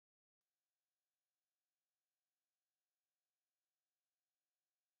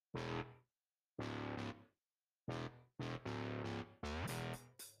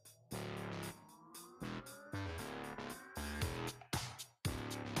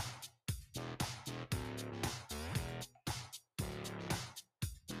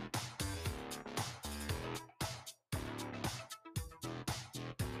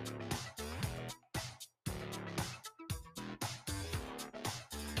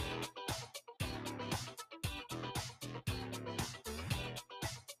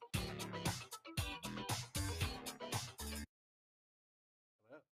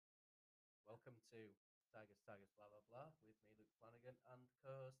welcome to Tigers, blah, blah, blah, with me, Luke Flanagan, and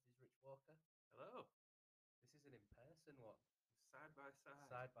co-host is Rich Walker. Hello. This is an in-person one, Side by side.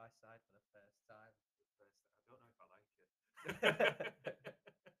 side by side for the first time. I don't know if I like it.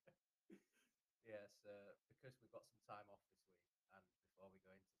 Yes, because we've got some time off this week, and before we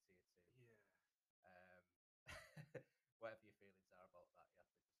go into tier two, Yeah. um, whatever your feelings are about that, you have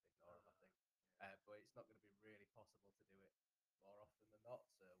to just ignore them, I think. But it's not going to be really possible to do it more often than not,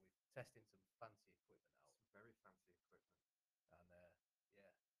 so we're testing some fancy equipment out. Some very fancy equipment. And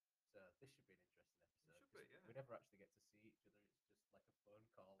yeah, so this should be an interesting episode. It should be, yeah. We never actually get to see each other. It's just like a phone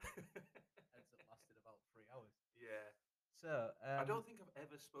call that ends up lasting about 3 hours. Yeah. So I don't think I've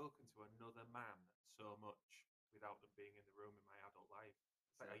ever spoken to another man so much without them being in the room in my adult life.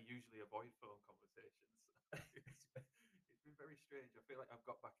 It's like I usually avoid phone conversations. It's been very strange. I feel like I've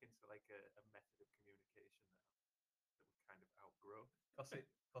got back into like a method of communication now that we've kind of outgrown.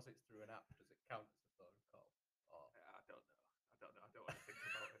 because it's through an app. Does it count as a phone call? Or I don't know. I don't want to think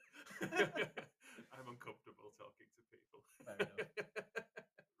about it. I'm uncomfortable talking to people. Fair enough.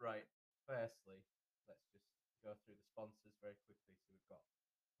 Right. Firstly, let's just go through the sponsors very quickly. So we've got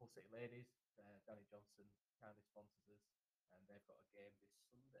Hull City Ladies. Danny Johnson kindly sponsors us, and they've got a game this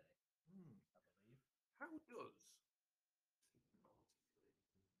Sunday, I believe. How does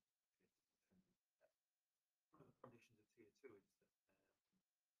one of the conditions of tier 2 is that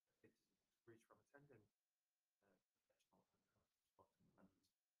it is excused from attending professional and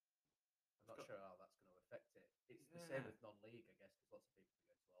I'm not sure how that's going to affect it. It's the Yeah. same with non-league, I guess, because lots of people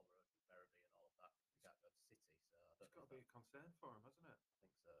are going to Elrose and Ferriby and all of that. They can't go to City, so I don't it's know. got to be a concern for him, hasn't it?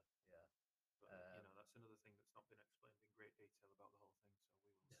 I think so. Yeah. But that's another thing that's not been explained in great detail about the whole thing. So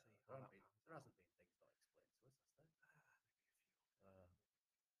we will see how that pans out. There hasn't been things not explained to us, has there? Maybe a few.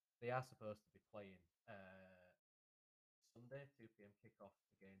 They are supposed to be playing Sunday, 2 p.m. kickoff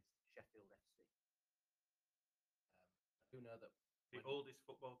against Sheffield FC. I do know that the oldest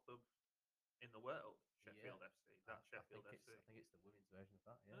football club in the world, Sheffield FC. That Sheffield I FC. think it's the women's version of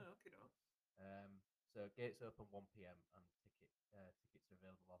that. Yeah. Oh, okay, no. So gates open 1 p.m. and tickets are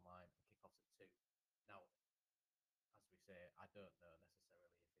available online and kickoffs at 2. Now, as we say, I don't know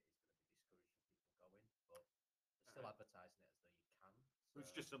necessarily if it is going to be discouraged from people going, but they're still advertising it as though you can. So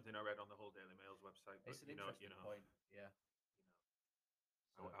it's just something I read on the Whole Daily Mail's website. But it's an interesting point. Yeah.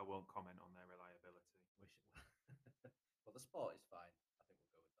 So I won't comment on their reliability. Well, the sport is fine. I think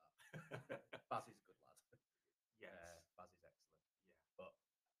we'll go with that. Baz is a good lad. Yes. Baz is excellent. Yeah. But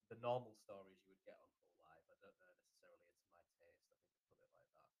the normal stories you would get on Full Live, I don't know necessarily it's my taste. I think they put it like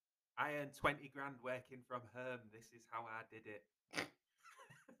that. I earned 20 grand working from home. This is how I did it.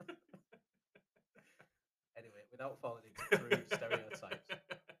 Anyway, without falling into crude stereotypes,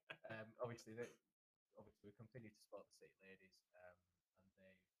 obviously we continue to support the City Ladies, and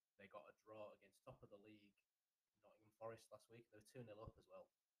they got a draw against top of the league Nottingham Forest last week. They were 2-0 up as well.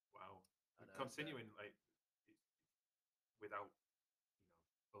 Wow. Continuing without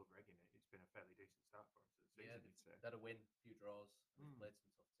over-egging it, it's been a fairly decent start for them to the season. Yeah, you'd say. They had a win, a few draws. We've played some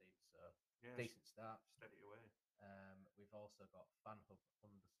tough teams, so decent start. Steady away. We've also got FanHub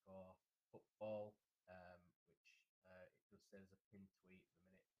 _football, which it does say there's a pinned tweet at the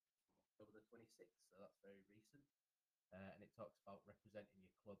minute from October the 26th, so that's very recent. And it talks about representing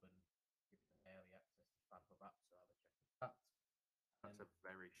your club and giving them early access to FanHub app, so have a check of that. That's a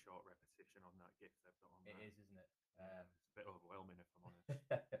very short repetition on that GIF they've got on there. It is, isn't it? It's a bit overwhelming, if I'm honest.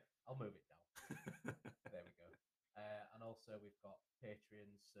 I'll move it down. There we go. And also we've got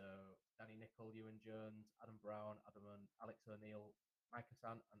Patreons, so Danny Nicol, Ewan Jones, Adam Brown, Adam Alex O'Neill, Mike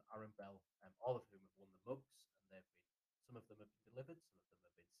Hassan, and Aaron Bell, all of whom have won the mugs, and some of them have been delivered, some of them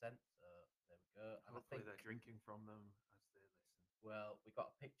have been sent. So there we go. And hopefully they're drinking from them as they listen. Well, we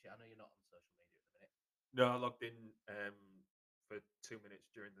got a picture. I know you're not on social media at the minute. No, I logged in for 2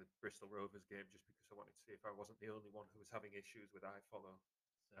 minutes during the Bristol Rovers game just because I wanted to see if I wasn't the only one who was having issues with iFollow,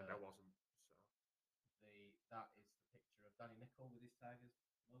 and I wasn't. So that is the picture of Danny Nicol with his Tigers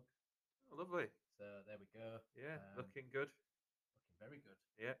mug. Oh, lovely. So there we go. Yeah, looking good. Looking very good.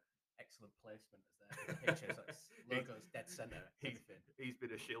 Yeah. Excellent placement as there. The picture, so its logo's dead centre. He's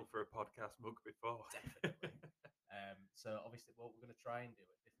been a shill for a podcast mug before. Definitely. So obviously what we're going to try and do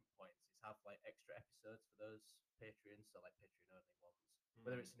at different points is have like extra episodes for those Patreons, so like Patreon only ones.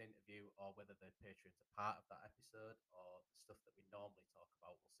 Whether it's an interview or whether the Patreons are part of that episode or the stuff that we normally talk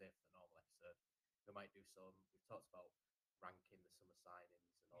about, we'll save for the normal episode. We might do some. We've talked about ranking the summer signings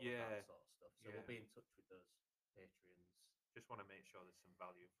and all of that sort of stuff. So we'll be in touch with those Patreons. Just want to make sure there's some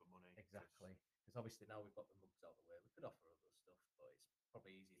value for money. Exactly. Because obviously now we've got the mugs out of the way, we could offer other stuff, but it's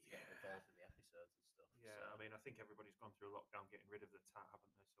probably easier to get involved in the episodes and stuff. Yeah, So I mean, I think everybody's gone through a lockdown getting rid of the tat, haven't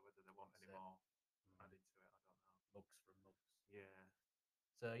they? So whether they want that's any it. more Mm, added to it, I don't know. mugs from mugs. Yeah.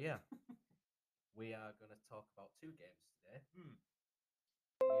 So yeah, we are going to talk about two games today. Hmm.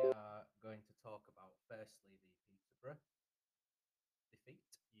 We are going to talk about firstly the Peterborough defeat,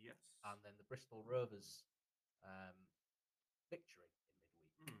 Yes. and then the Bristol Rovers victory in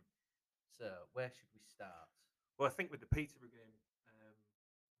midweek. Hmm. So where should we start? Well, I think with the Peterborough game,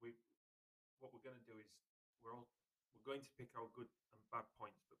 we what we're going to do is we're going to pick our good and bad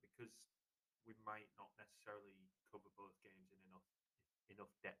points, but because we might not necessarily cover both games in enough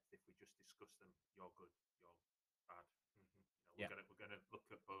depth if we just discuss them. You're good, you're bad. Yeah. We're gonna look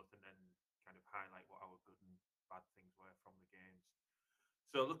at both and then kind of highlight what our good and bad things were from the games.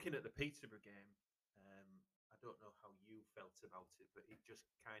 So looking at the Peterborough game, I don't know how you felt about it, but it just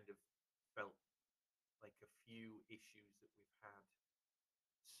kind of felt like a few issues that we've had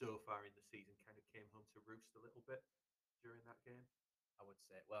so far in the season kind of came home to roost a little bit during that game. I would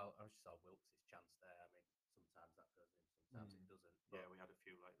say, well, I just saw Wilkes' chance there. I mean, sometimes that goes in, sometimes it doesn't. Yeah, But we had a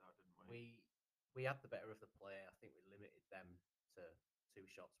few like that, didn't we? we had the better of the play. I think we limited them to 2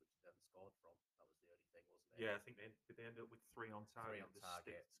 shots, which they then scored from. That was the only thing, wasn't it? Yeah, I think they end up with 3 on target. 3 on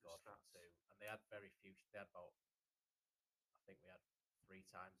target, scored from 2, and they had very few. They had about, I think we had 3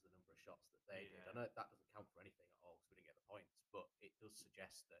 times the number of shots that they did. I know that doesn't count for anything at all because we didn't get the points, but it does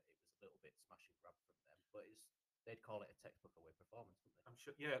suggest that it was a little bit smash and grab from them. But they'd call it a textbook away performance, wouldn't they? I'm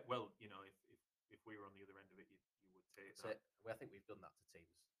sure. Yeah, well, if we were on the other end of it, you would take that. I think we've done that to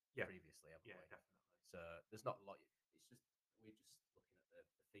teams previously, haven't we? Yeah, definitely. So there's not a lot. It's just we're just looking at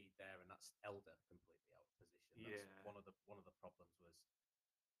the feed there, and that's Elder completely out of position. That's one of the problems was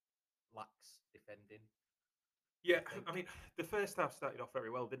lax defending. Yeah, I mean, the first half started off very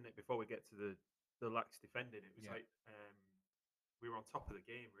well, didn't it? Before we get to the lax defending, it was like we were on top of the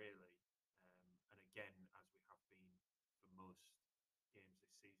game, really. And again, as we have been for most games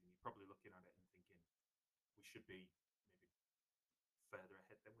this season, you're probably looking at it and thinking we should be maybe further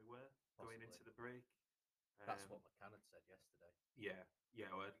ahead than we were going into the break. That's what McCann had said yesterday. Yeah,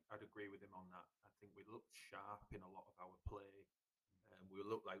 I'd agree with him on that. I think we looked sharp in a lot of our play. We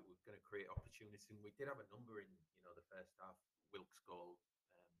looked like we were going to create opportunities, and we did have a number in the first half. Wilkes goal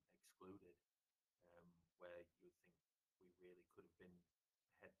excluded, where you would think we really could have been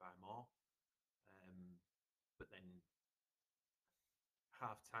ahead by more. But then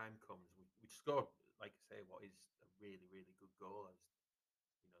half time comes, we scored, like I say, what is a really, really good goal. As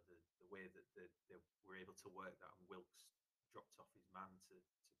the way that they were able to work that, and Wilkes dropped off his man to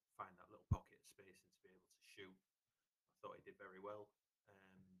find that little pocket of space and to be able to shoot. I thought he did very well.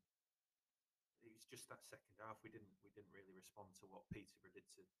 It was just that second half we didn't really respond to what Peterborough did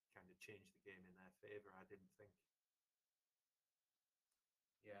to kind of change the game in their favour. I didn't think.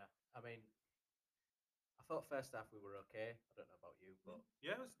 Yeah, I mean, I thought first half we were okay. I don't know about you, but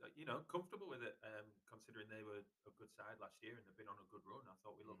yeah, I was comfortable with it, considering they were a good side last year and they've been on a good run. I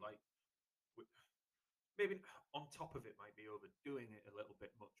thought we looked like maybe on top of it might be overdoing it a little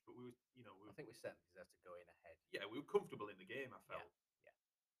bit much, but I think we certainly deserved to go in ahead. Yeah, we were comfortable in the game. I felt.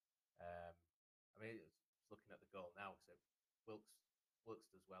 Yeah. I mean, it's looking at the goal now. So Wilkes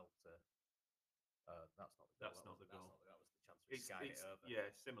does well to. That's not the goal. That's not the goal. That was the chance we skied it over. Yeah,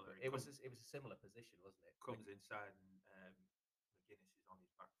 similar. It was a similar position, wasn't it? Comes inside and McGuinness is on his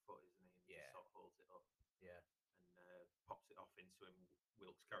back foot, isn't he? And sort of holds it up. Yeah. And pops it off into him.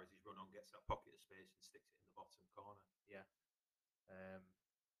 Wilkes carries his run on, gets that pocket of space, and sticks it in the bottom corner. Yeah.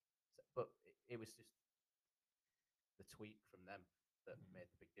 But it was just the tweak from them that made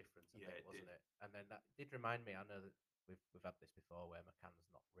the big difference, I think, wasn't it? And then that did remind me. I know that we've had this before, where McCann's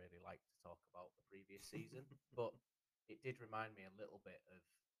not really liked to talk about the previous season, but it did remind me a little bit of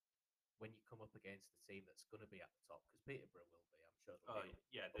when you come up against a team that's going to be at the top, because Peterborough will be. I'm sure they'll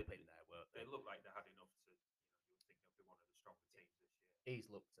be up in there, won't they? They look like they had enough to. You would think they'll be one of the stronger teams this year. He's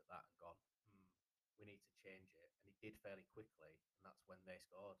looked at that and gone, we need to change it, and he did fairly quickly, and that's when they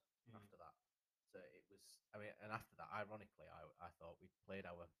scored after that. So it was, I mean, and after that, ironically, I thought we'd played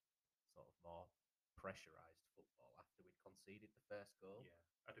our sort of more pressurised football after we'd conceded the first goal. Yeah,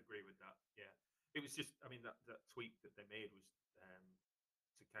 I'd agree with that. Yeah, it was just, I mean, that tweak that they made was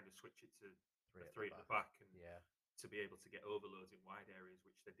to kind of switch it to three at the back and to be able to get overloads in wide areas,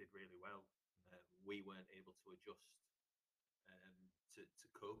 which they did really well. We weren't able to adjust to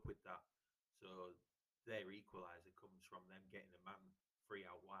cope with that. So their equaliser comes from them getting a man free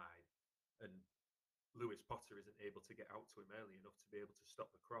out wide, and Lewis Potter isn't able to get out to him early enough to be able to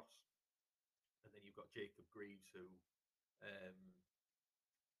stop the cross. And then you've got Jacob Greaves, who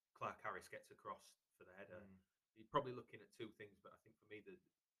Clark Harris gets across for the header. You're probably looking at two things, but I think for me,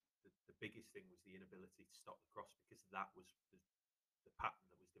 the biggest thing was the inability to stop the cross, because that was the pattern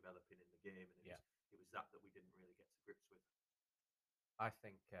that was developing in the game, and it was that we didn't really get to grips with. I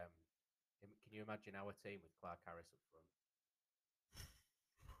think. Can you imagine our team with Clark Harris up front?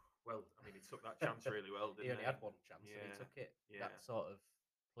 Well, I mean, he took that chance really well, didn't he? He only had one chance, and he Yeah, took it. yeah. That sort of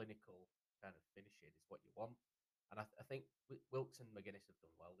clinical kind of finishing is what you want. And I think Wilkes and McGuinness have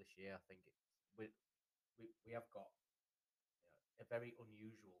done well this year. I think we have got a very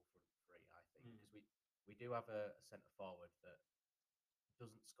unusual front three, I think, because we do have a centre forward that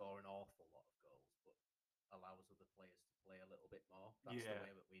doesn't score an awful lot of goals, but allows other players to play a little bit more. That's the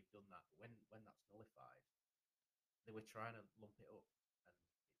way that we've done that. When that's nullified, they were trying to lump it up, and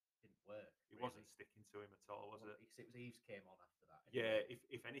it didn't work. It wasn't sticking to him at all, was it? Because it was Eves came on after that. Yeah,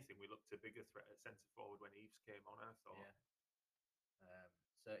 if anything, we looked a bigger threat at centre forward when Eves came on, I thought. Yeah.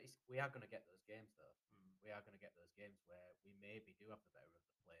 So we are going to get those games, though. We are going to get those games where we maybe do have the better of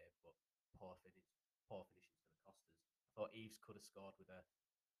the play, but poor finishing is going to cost us. I thought Eves could have scored with a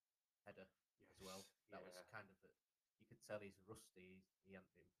header as well. That was kind of you could tell he's rusty. He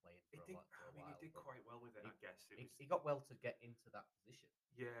hadn't been playing for a while. He did quite well with it, I guess. He got well to get into that position.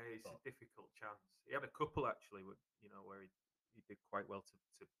 Yeah, it's a difficult chance. He had a couple actually, where he did quite well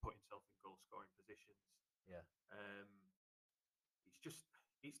to put himself in goal scoring positions. Yeah. It's just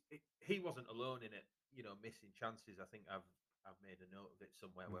he wasn't alone in it. Missing chances. I think I've made a note of it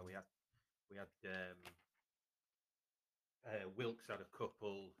somewhere where we had Wilkes had a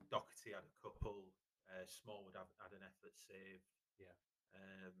couple, Doherty had a couple, Smallwood had an effort saved. Yeah.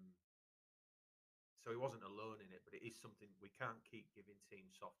 So he wasn't alone in it, but it is something we can't keep giving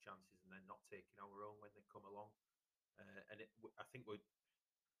teams soft chances and then not taking our own when they come along. I think we're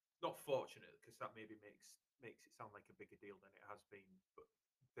not fortunate, because that maybe makes it sound like a bigger deal than it has been. But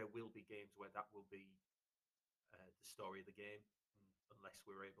there will be games where that will be the story of the game, unless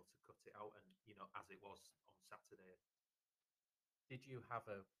we're able to cut it out. And as it was on Saturday. Did you have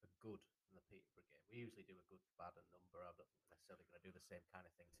a good in the Peterborough game? We usually do a good, bad, and number. I'm not necessarily going to do the same kind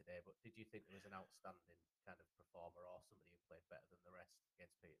of thing today, but did you think there was an outstanding kind of performer or somebody who played better than the rest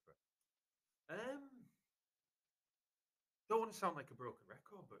against Peterborough? Don't want to sound like a broken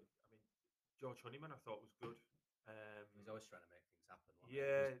record, but I mean, George Honeyman I thought was good. He was always trying to make things happen.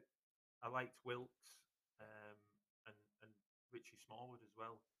 Yeah, I liked Wilkes and Richie Smallwood as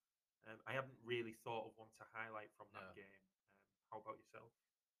well. I haven't really thought of one to highlight from that game. How about yourself?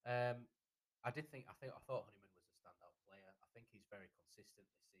 I thought Honeyman was a standout player. I think he's very consistent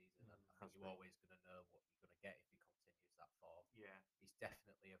this season, and I think you're always going to know what you're going to get if he continues that form. Yeah, he's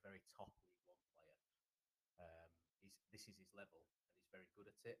definitely a very top League One player. This is his level, and he's very good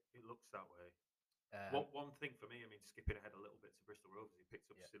at it. It looks that way. One thing for me, I mean, skipping ahead a little bit to Bristol Rovers, he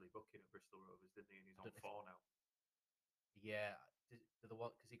picked up a silly booking at Bristol Rovers, didn't he? And he's on 4 now. Yeah, the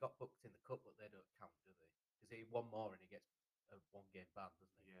one because he got booked in the cup, but they don't count, do they? Because he won more and he gets a 1-game ban,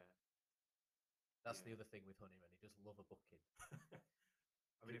 doesn't he? Yeah. That's the other thing with Honeyman. He does love a booking.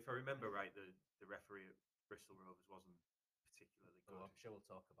 I mean, if I remember right, the referee at Bristol Rovers wasn't particularly good. I'm sure we'll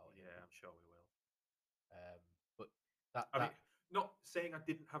talk about it. Yeah, I'm sure we will. But I mean, not saying I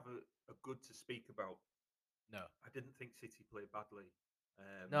didn't have a good to speak about. No, I didn't think City played badly.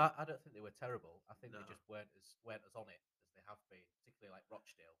 No, I don't think they were terrible. I think they just weren't as on it as they have been, particularly like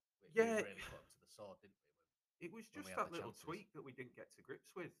Rochdale. We really put them to the sword, didn't we? It was just that little tweak that we didn't get to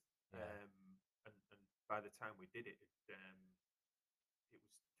grips with. Yeah. And by the time we did it, it was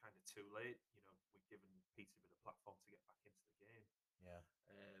kind of too late. We'd given Peterborough the platform to get back into the game. Yeah.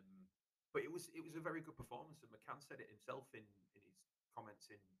 But it was a very good performance, and McCann said it himself in his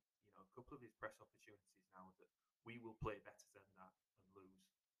comments in a couple of his press opportunities now, that we will play better than that and lose.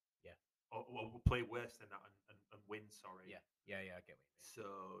 Yeah. Or we'll play worse than that and win. Sorry. Yeah. I get what you mean.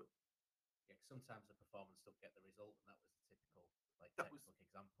 So. Yeah, sometimes the performance don't get the result, and that was a typical textbook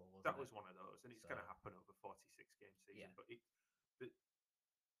example. That was one of those, and it's going to happen over 46-game season. Yeah. But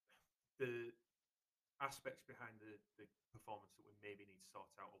the aspects behind the performance that we maybe need to sort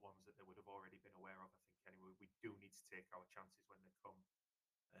out are ones that they would have already been aware of. I think anyway, we do need to take our chances when they come,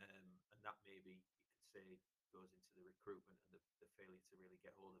 and that maybe you could say goes into the recruitment and the failure to really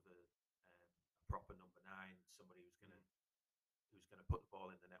get hold of a proper number 9, somebody who's going to put the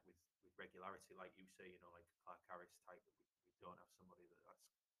ball in the net with regularity, like you say, like a Clark Harris type. We don't have somebody is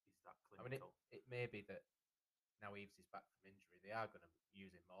that clinical. I mean, it may be that now Eves is back from injury, they are going to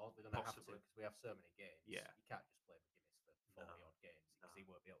use him more. They're going to have to, because we have so many games. Yeah. You can't just play McGuinness for 40-odd games, because he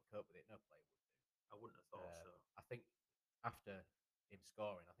won't be able to cope with it. No player would do. I wouldn't have thought so. I think after him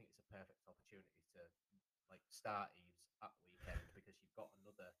scoring, I think it's a perfect opportunity to start Eves at the weekend, because you've got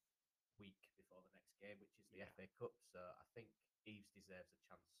another week before the next game, which is the FA Cup. So I think Eves deserves a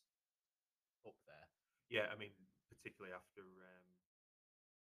chance up there. Yeah, I mean, particularly after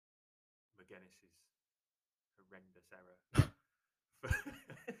McGuinness's horrendous error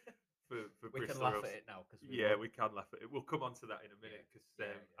for, for We can Bristol laugh Rovers. at it now because Yeah, we can laugh at it. We'll come on to that in a minute because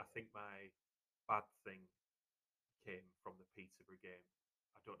I think my bad thing came from the Peterborough game.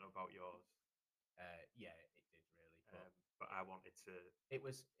 I don't know about yours. Yeah, it did really. But I wanted to. It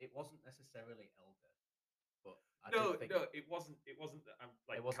wasn't necessarily Elder, but No, it wasn't. It wasn't that I'm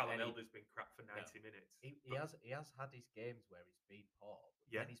like Callum Elder's been crap for 90 minutes. He has had his games where he's been poor,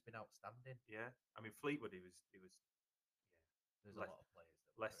 but then he's been outstanding. Yeah, I mean Fleetwood, he was. There's a lot of players that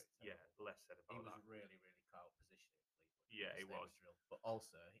were less said about that. He was really caught out position in Fleetwood. Yeah, he was. But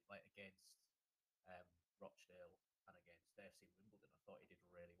also, like against Rochdale and against AFC Wimbledon, I thought he did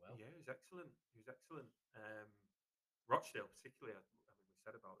really well. Yeah, he was excellent. Rochdale, particularly, I mean, we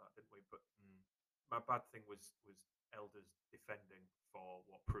said about that, didn't we? But my bad thing was Elder's defending for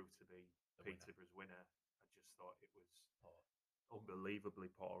what proved to be Peterborough's winner. I just thought it was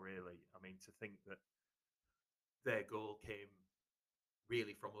unbelievably poor, really. I mean, to think that their goal came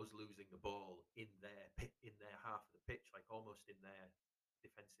really from us losing the ball in their half of the pitch, like almost in their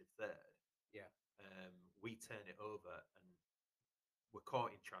defensive third. Yeah. We turn it over and we're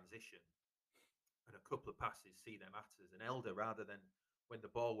caught in transition, and a couple of passes see them at us. And Elder, rather than when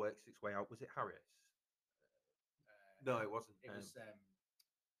the ball works its way out, was it Harris? No, it wasn't. It was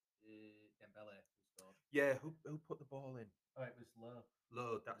Dembele who scored. Yeah, who put the ball in? Oh, it was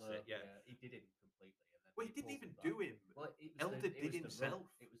Lowe. That's it. Yeah, he did him completely. And then well, he didn't even do him. Well, Elder did himself.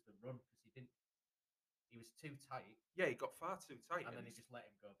 It was the run because he didn't. He was too tight. Yeah, he got far too tight, and then he just let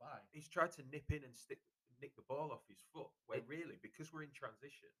him go by. He's tried to nip in and nick the ball off his foot. Where really, because we're in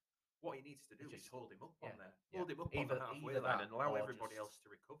transition, what he needs to do is hold him up on there, hold him up on the halfway line, and allow everybody else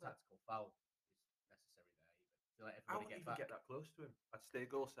to recover. Tactical foul is necessary there, even to let I wouldn't even get that close to him. I'd stay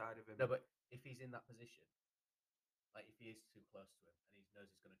goal side of him. No, but if he's in that position, like if he is too close to him and he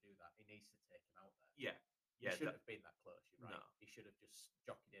knows he's going to do that, he needs to take him out there. Yeah, he shouldn't have been that close. You're right. No. He should have just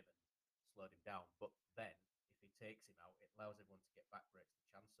jockeyed him and slowed him down. But then, if he takes him out, it allows everyone to get back, breaks the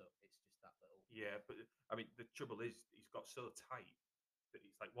chance up. It's just that little. Yeah, but I mean, the trouble is he's got so tight that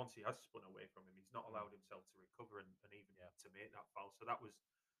it's like once he has spun away from him, he's not allowed himself to recover and even to make that foul. So that was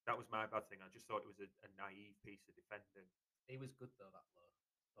my bad thing. I just thought it was a naive piece of defending. He was good though, that Lowe.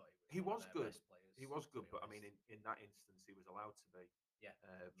 He was good. He was good, but I mean, in that instance, he was allowed to be. Yeah,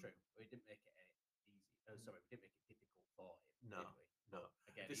 true. We didn't make it any easy. We didn't make it difficult for him. No, did we? No.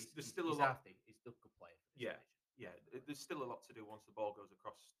 Again, there's still a lot. He's a good player. Yeah. There's still a lot to do once the ball goes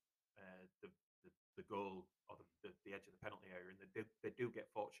across the goal or the edge of the penalty area, and they do get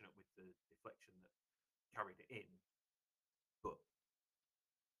fortunate with the deflection that carried it in, but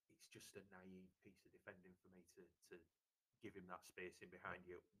it's just a naive piece of defending for me to give him that space in behind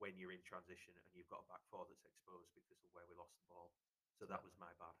you when you're in transition and you've got a back four that's exposed because of where we lost the ball. So that was my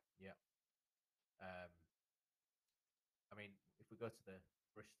bad. Yeah. I mean, if we go to the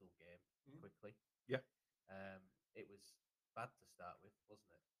Bristol game quickly, it was bad to start with,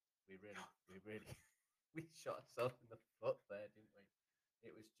 wasn't it? We really we shot ourselves in the foot there, didn't we?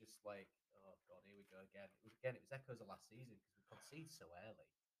 It was just like, oh god, here we go again. It was echoes of last season because we conceded so early,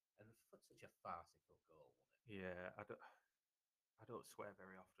 and such a farcical goal, wasn't it? Yeah, I don't swear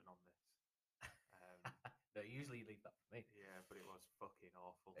very often on this. No, usually you leave that for me. Yeah, but it was fucking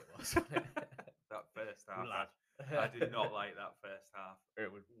awful. It was. That first half, I did not like that first half.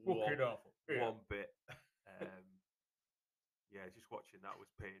 It was fucking awful. One bit. Yeah, just watching that was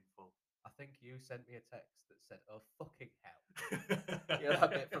painful. I think you sent me a text that said, "Oh fucking hell!" You know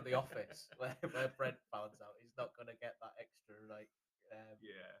that bit from The Office where Brent finds out he's not going to get that extra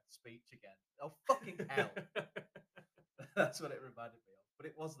speech again. Oh fucking hell! That's what it reminded me of.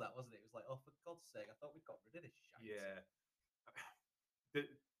 But it was that, wasn't it? It was like, oh, for God's sake, I thought we got rid of this shit. Yeah. It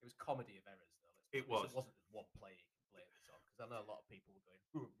was comedy of errors, though. It was. It wasn't just one player you can blame this on, because I know a lot of people were going,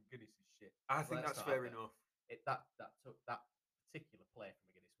 "Oh, McGuinness is shit." I think that's fair enough. That particular player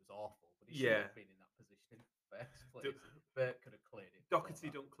from McGuinness was awful, but he shouldn't have been in that position in the first place. Bert could have cleared it. Doherty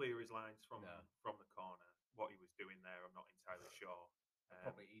don't clear his lines from the corner. What he was doing there, I'm not entirely sure.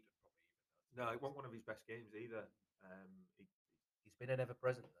 Probably Eden. No, it wasn't one of his best games either. He's been an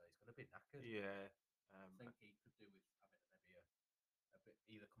ever-present though. He's going to be knackered. Yeah. I think he could do with having maybe a bit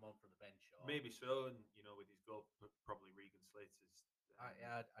either come on from the bench or maybe so. And with his goal, probably Regan Slater's.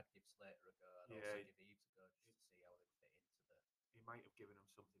 I'd give Slater a go. I'd also give Eves a go just to see how they fit into the. He might have given him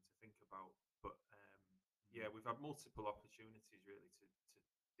something to think about, but we've had multiple opportunities really to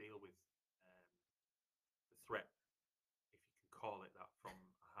deal with the threat, if you can call it that, from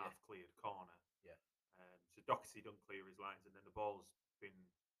a half-cleared corner. Yeah. So Doherty don't clear his lines, and then the ball's been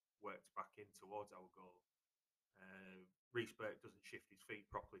worked back in towards our goal. Reece Burke doesn't shift his feet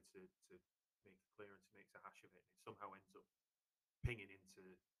properly to make a clearance, makes a hash of it, and it somehow ends up pinging into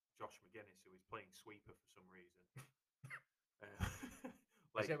Josh McGuinness, who is playing sweeper for some reason.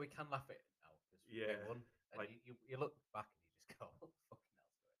 Like, we can laugh at it now because we won, and like, you look back and you just go, "What the fucking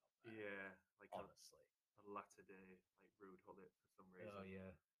hell's going on there?" Yeah, like honestly, a latter day like Rude Hullet for some reason. Oh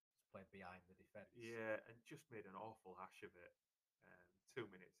yeah, just played behind the defence. Yeah, and just made an awful hash of it. 2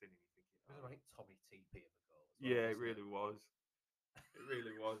 minutes in, and you're thinking, it was like Tommy TP of a goal. As well, yeah, it really was. It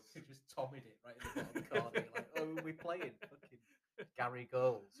really was. He just tommied it right in the bottom corner. You're like, oh, we're playing fucking Gary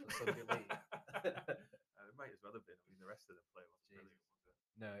Goals for Sunday League. It might as well have been. I mean, the rest of the play wasn't brilliant, was it?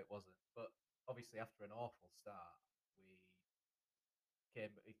 No, it wasn't. But obviously, after an awful start, we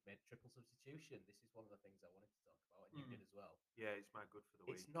made triple substitution. This is one of the things I wanted to talk about, and you did as well. Yeah, it's my good for the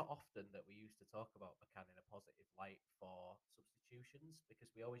week. It's not often that we used to talk about McCann in a positive light for substitutions,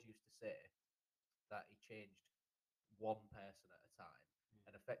 because we always used to say that he changed one person at a time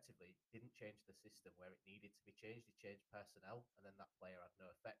and effectively didn't change the system where it needed to be changed. He changed personnel, and then that player had no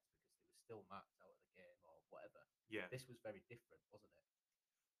effect because they were still marked out of the game or whatever. Yeah. This was very different, wasn't it?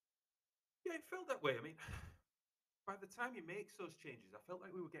 Yeah, it felt that way. I mean, by the time he makes those changes, I felt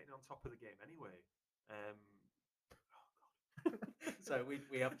like we were getting on top of the game anyway. Oh God. So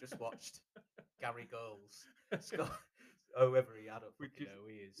we have just watched Gary Goals score. Whoever he had, who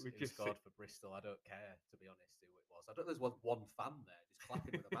he is, who scored for Bristol. I don't care, to be honest, who it was. I don't know. There's one fan there just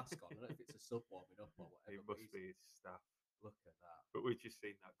clapping with a mask on. I don't know if it's a sub warming up or whatever. It must be his staff. Look at that. But we've just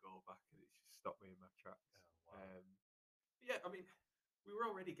seen that goal back, and it's just stopped me in my tracks. Oh, wow. Yeah, I mean, we were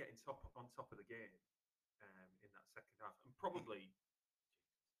already getting on top of the game in that second half, and probably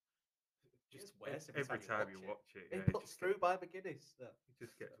just worse every time you watch it. He puts through by McGuinness. It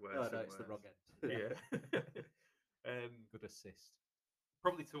just gets worse. No, it's the wrong end. Yeah. Good assist.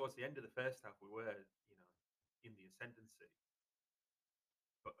 Probably towards the end of the first half, we were, in the ascendancy.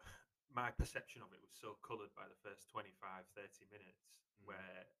 But my perception of it was so coloured by the first 25, 30 minutes,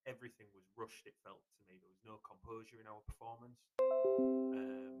 where everything was rushed, it felt to me. There was no composure in our performance.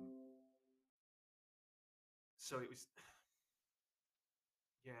 So it was,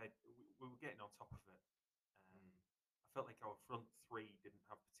 we were getting on top of it. I felt like our front three didn't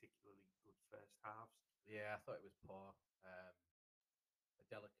have particularly good first halves. Yeah, I thought it was poor.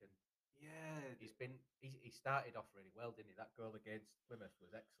 Delican. Yeah, he started off really well, didn't he? That goal against Plymouth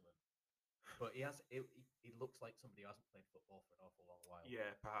was excellent. But he looks like somebody who hasn't played football for an awful long while.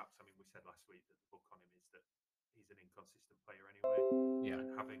 Yeah, perhaps. I mean, we said last week that the book on him is that he's an inconsistent player anyway. Yeah.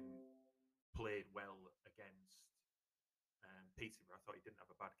 And having played well against Peterborough, I thought he didn't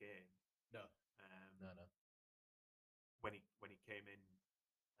have a bad game. No. No. When he came in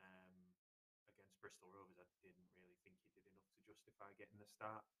against Bristol Rovers, I didn't really think he did enough to justify getting the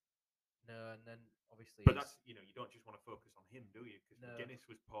start. No, and then obviously, but that's you don't just want to focus on him, do you? Because McGuinness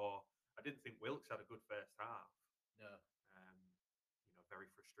was poor. I didn't think Wilkes had a good first half. No. Very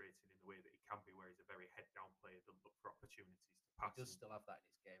frustrating in the way that he can be, where he's a very head down player, doesn't look for opportunities to pass. He does still have that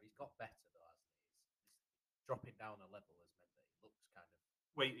in his game. He's got better though, hasn't he? He's dropping down a level has meant that he looks kind of.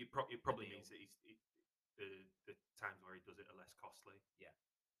 Well, it probably means that the times where he does it are less costly. Yeah.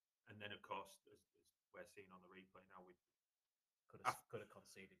 And then of course, as we're seeing on the replay now, we could have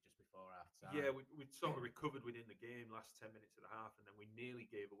conceded just before half time. Yeah, we'd sort of recovered within the game last 10 minutes of the half, and then we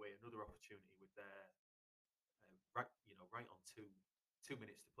nearly gave away another opportunity with their right on 2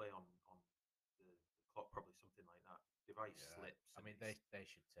 minutes to play on the clock, probably something like that. Device slips. I mean, they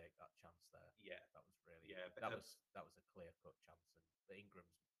should take that chance there. Yeah, that was really that was a clear cut chance, and the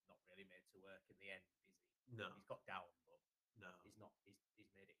Ingram's not really made to work in the end, is he? No, he's got down, but no, he's not.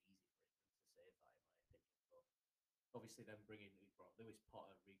 He's made it easy for him to save that, in my opinion. But obviously, then he brought Lewis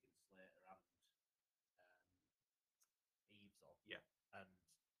Potter, Regan Slater, and Eves on. Yeah, and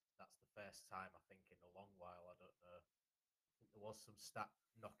that's the first time I think in a long while. I don't know. There was some stat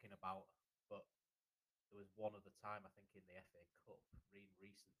knocking about, but there was one other time, I think, in the FA Cup, in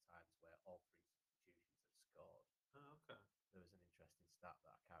recent times, where all 3 substitutions had scored. Oh, okay. There was an interesting stat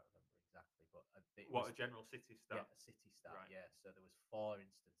that I can't remember exactly, but a general City stat? Yeah, a City stat. Right. Yeah. So there was 4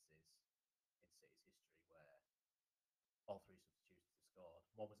 instances in City's history where all 3 substitutions had scored.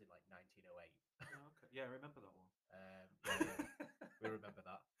 One was in like 1908. Oh, okay. Yeah, I remember that one. We remember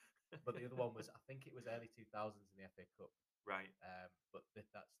that. But the other one was, I think it was early 2000s in the FA Cup. Right. But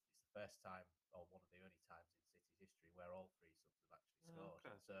it's the first time, or one of the only times in City's history, where all 3 subs have actually scored.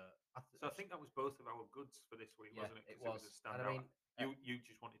 Okay. So I think that was both of our goods for this week, wasn't it? It was. It was a standout. You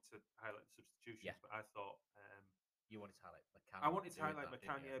just wanted to highlight the substitutions, but I thought you wanted to highlight McCann. I wanted to highlight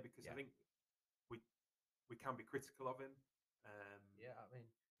McCann, because I think we can be critical of him. I mean,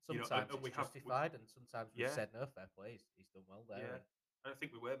 Sometimes and it's justified, and sometimes we've yeah, said no, fair play. He's done well there. yeah. And And I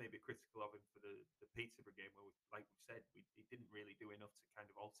think we were maybe critical of him for the Peterborough game, where, like we said, he didn't really do enough to kind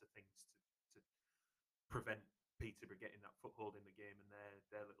of alter things to prevent Peterborough getting that foothold in the game, and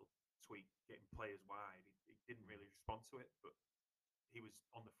their little tweak getting players wide. He didn't really respond to it, but he was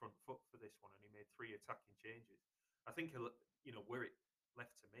on the front foot for this one, and he made 3 attacking changes. I think where it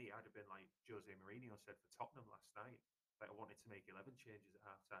left to me, I'd have been like Jose Mourinho said for Tottenham last night. Like, I wanted to make 11 changes at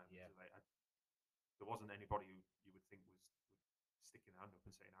half time. Yeah. Like, there wasn't anybody who you would think was sticking their hand up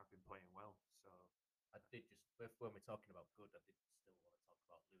and saying I've been playing well. So I did just when we're talking about good, I did still want to talk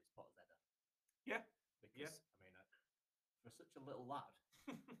about Lewis Potter's header. yeah, Because I mean, for such a little lad,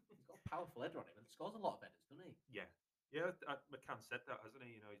 he's got a powerful header on him and scores a lot of headers, doesn't he? yeah. Yeah, McCann said that, hasn't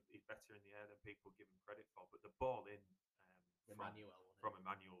he? He's better in the air than people give him credit for. But the ball in from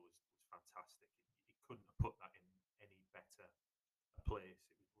Emmanuel was fantastic. He couldn't have put that in any better place.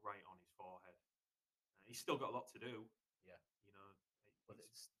 It was right on his forehead. He's still got a lot to do. Yeah, But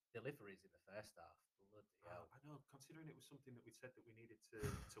it's deliveries in the first half. Bloody hell. I know. Considering it was something that we said that we needed to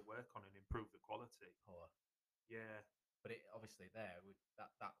work on and improve the quality. Poor. Yeah, but it obviously that's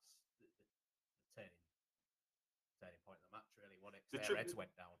the turning point of the match, really. When their heads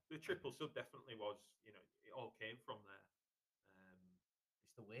went down, the triple sub definitely was. It all came from there.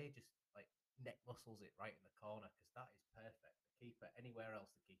 It's the way just like neck muscles it right in the corner, because that is perfect. The keeper, anywhere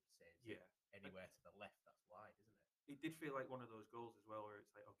else the keeper saves, anywhere to the left, that's wide, isn't it? It did feel like one of those goals as well, where it's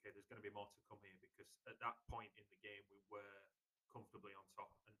like, okay, there's going to be more to come here, because at that point in the game we were comfortably on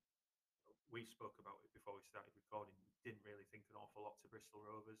top, and we spoke about it before we started recording. Didn't really think an awful lot to Bristol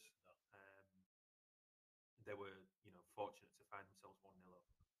Rovers. No. They were, fortunate to find themselves 1-0 up,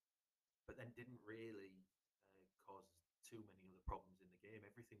 but then didn't really cause too many other problems in the game.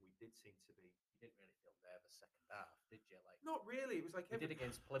 Everything we did seem to be. You didn't really feel nervous second half, did you? Like, not really. It was like we did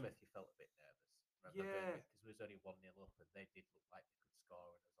against Plymouth. You felt a bit nervous. Yeah, because there was only 1-0 up, and they did look like they could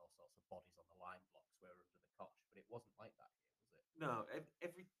score, and there's all sorts of bodies on the line blocks where we're under the cosh. But it wasn't like that here, was it? No,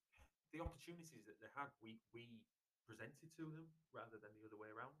 the opportunities that they had, we presented to them rather than the other way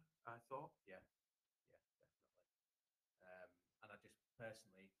around. I thought. Yeah, definitely. And I just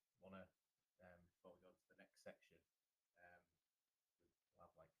personally want to, before we go to the next section, we'll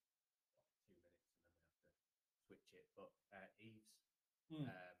have like 2 minutes, and then we have to switch it. But Eves.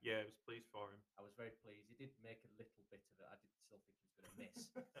 Yeah, I was pleased for him. I was very pleased. He did make a little bit of it. I did still think he was going to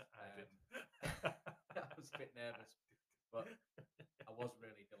miss. I was a bit nervous, but I was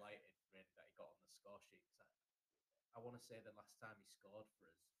really delighted, really, that he got on the score sheet. I want to say the last time he scored for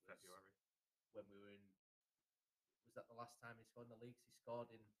us was February, when we were in. Was that the last time he scored in the leagues? He scored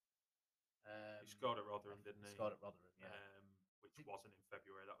in. He scored at Rotherham, didn't he? Scored at Rotherham, yeah. Which wasn't in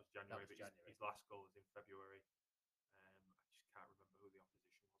February. That was January. That was but January. His last goal was in February. I just can't remember who the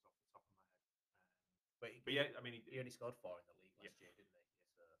opposition was off the top of my head. But yeah, I mean, he only scored 4 in the league last year, didn't he?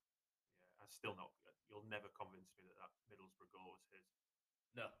 So yeah, I'm still not. You'll never convince me that Middlesbrough goal was his.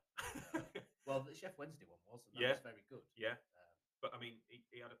 No. Well, the Sheff Wednesday one was, and that was very good. Yeah, but I mean,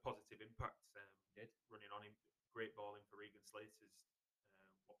 he had a positive impact. He did, running on him. Great ball in for Regan Slater's,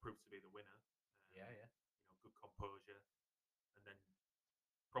 what proved to be the winner. Yeah. Good composure, and then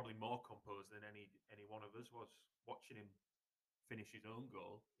probably more composed than any one of us was watching him finish his own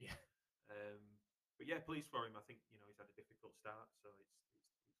goal. Yeah. But yeah, pleased for him. I think he's had a difficult start, so it's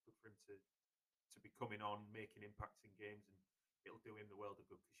good for him to be coming on, making impacts in games, and it'll do him the world of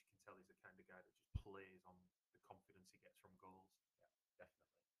good, because you can tell he's the kind of guy that just plays on the confidence he gets from goals. Yeah,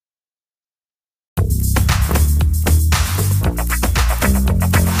 definitely.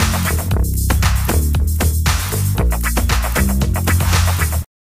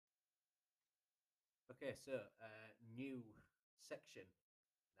 Okay, so new section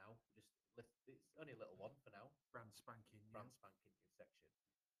now. It's only a little one for now. Brand spanking new section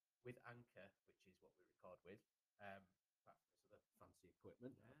with Anchor, which is what we record with. Apart from this other fancy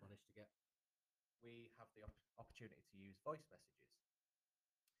equipment I've managed to get, we have the opportunity to use voice messages.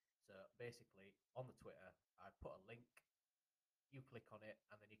 So basically, on the Twitter, I put a link. You click on it,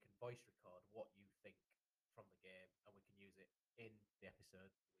 and then you can voice record what you think from the game, and we can use it in the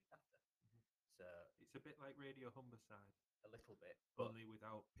episode the week after. So it's a bit like Radio Humberside. A little bit, only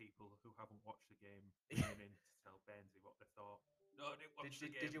without people who haven't watched the game coming in to tell Benzie what they thought. No, I didn't watch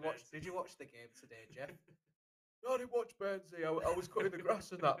the game. Did you watch the game today, Jeff? No, I didn't watch Benzie. I was cutting the grass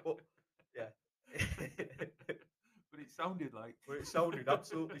and that, but yeah. But it sounded like. But it sounded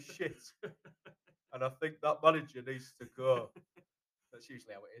absolutely shit. And I think that manager needs to go. That's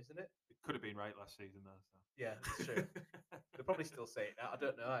usually how it is, isn't it? It could have been right last season, though. So. Yeah, that's true. They'll probably still say it now. I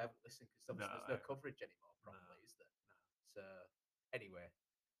don't know. I haven't listened, because there's no coverage anymore, probably, is there? No. So, anyway,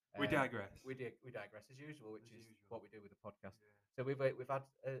 We digress. We digress as usual, which is usual. what we do with the podcast. Yeah. So we've had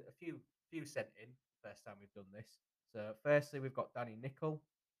a few sent in. First time we've done this. So firstly, we've got Danny Nicol.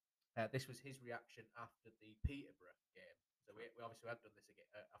 This was his reaction after the Peterborough game. So we obviously hadn't done this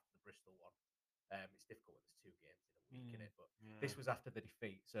again after the Bristol one. It's difficult when there's 2 games in a week in it, but this was after the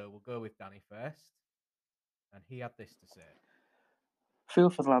defeat. So we'll go with Danny first, and he had this to say.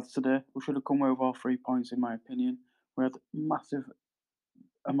 Feel for the lads today. We should have come away with all 3 points, in my opinion. We had massive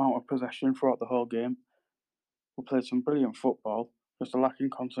amount of possession throughout the whole game. We played some brilliant football. Just a lack in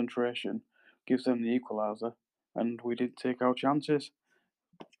concentration gives them the equaliser, and we didn't take our chances.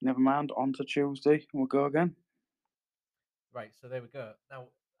 Never mind, on to Tuesday, and we'll go again. Right, so there we go. Now,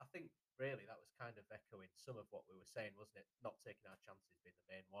 I think really that was kind of echoing some of what we were saying, wasn't it? Not taking our chances being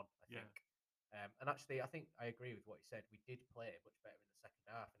the main one, I think. And actually, I think I agree with what you said. We did play much better in the second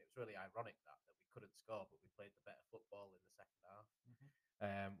half, and it was really ironic that we couldn't score, but we played the better football in the second half.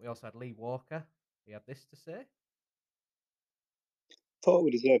 We also had Lee Walker. He had this to say. Thought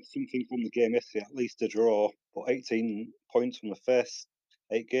we deserved something from the game yesterday, at least a draw. But 18 points from the first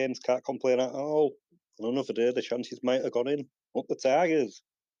 8 games, can't complain at all. On another day, the chances might have gone in. Up the Tigers.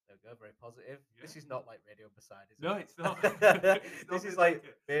 There we go, very positive. Yeah. This is not like Radio Beside, is it? No, it's not. This is like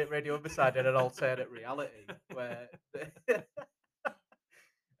Radio Beside in an alternate reality where.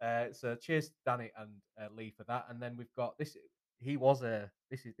 So cheers, Danny and Lee, for that. And then we've got this.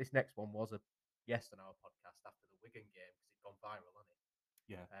 This next one was a guest on our podcast after the Wigan game because it's gone viral, hasn't it?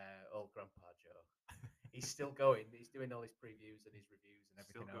 Yeah. Old Grandpa Joe. He's still going. He's doing all his previews and his reviews and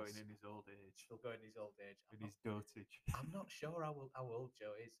everything still going else. in his old age. Still going in his old age. In his dotage. I'm not sure how old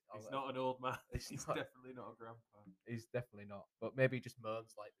Joe is. He's not an old man. He's definitely not a grandpa. He's definitely not. But maybe he just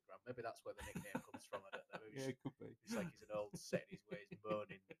moans like the grandpa. Maybe that's where the nickname comes from. I don't know. Yeah, it could be. It's like he's an old set in his ways,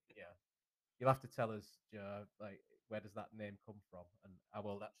 moaning. Yeah. You'll have to tell us, Joe, like, where does that name come from? And how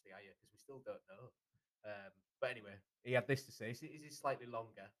old actually are you? Because we still don't know. But anyway, he had this to say. This is slightly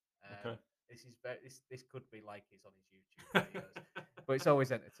longer. Okay. This could be like he's on his YouTube videos, but it's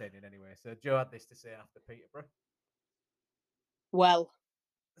always entertaining anyway. So Joe had this to say after Peterborough. Well,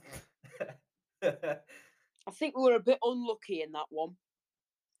 I think we were a bit unlucky in that one.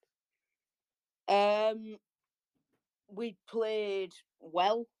 We played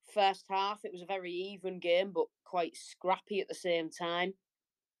well first half. It was a very even game, but quite scrappy at the same time.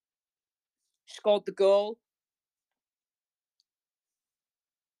 Scored the goal.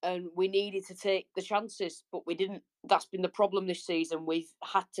 And we needed to take the chances, but we didn't. That's been the problem this season. We've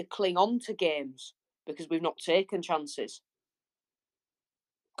had to cling on to games because we've not taken chances.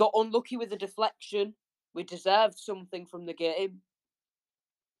 Got unlucky with the deflection. We deserved something from the game.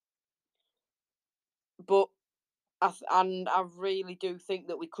 But I really do think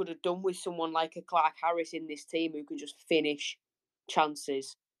that we could have done with someone like a Clark Harris in this team who can just finish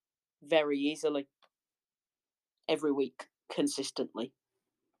chances very easily every week, consistently.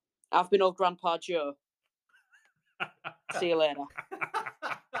 I've been old Grandpa Joe. See you later.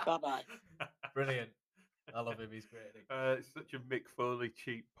 Bye-bye. Brilliant. I love him. He's great. It's such a Mick Foley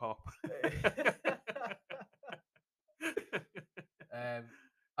cheap pop.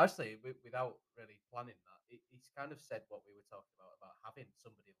 Actually, without really planning that, he's kind of said what we were talking about having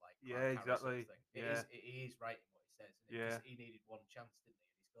somebody like Clark exactly. Harris. He is right in what he says. Yeah. He needed one chance, didn't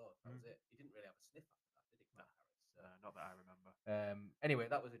he? And he scored. That was it. He didn't really have a sniff after that, did he, Clark Harris? Not that I remember. Anyway,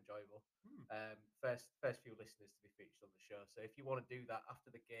 that was enjoyable. First few listeners to be featured on the show. So if you want to do that after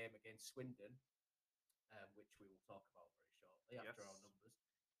the game against Swindon, which we will talk about very shortly after our numbers,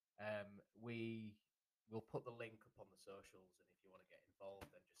 we will put the link up on the socials. And if you want to get involved,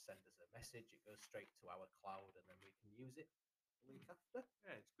 then just send us a message. It goes straight to our cloud, and then we can use it the week after.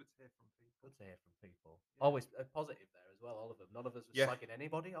 Yeah, it's good to hear from people. Good to hear from people. Yeah. Always positive there as well. All of them. None of us were slagging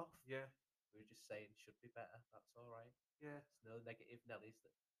anybody off. Yeah. We were just saying should be better. That's all right. Yeah. There's no negative Nellies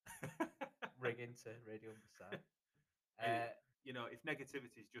that ring into Radio Beside. If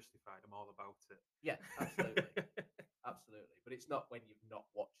negativity is justified, I'm all about it. Yeah, absolutely. Absolutely. But it's not when you've not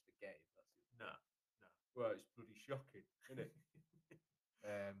watched the game. No. Well, it's bloody shocking, isn't it?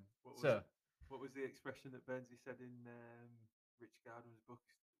 What was the expression that Burnsy said in Rich Gardner's book?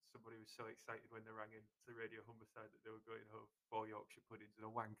 Somebody was so excited when they rang in to Radio Humberside that they were going home 4 Yorkshire puddings and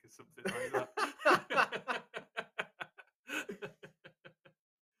a wank or something like that.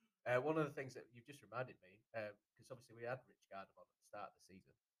 One of the things that you've just reminded me, because obviously we had Rich Gardner on at the start of the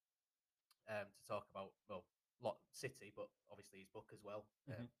season to talk about, City, but obviously his book as well,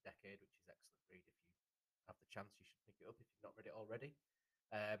 Decade, which is excellent read. If you have the chance, you should pick it up if you've not read it already.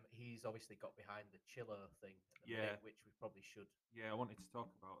 He's obviously got behind the Chiller thing at the minute, which we probably should. Yeah, I wanted to talk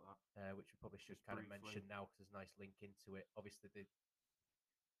about that. Which we probably should kind of mention now because there's a nice link into it. Obviously,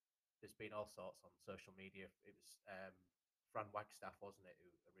 there's been all sorts on social media. It was Fran Wagstaff, wasn't it, who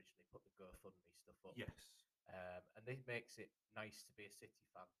originally put the GoFundMe stuff up. Yes. And this makes it nice to be a City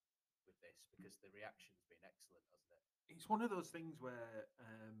fan with this because the reaction's been excellent, hasn't it? It's one of those things where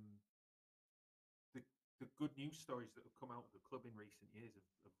the good news stories that have come out of the club in recent years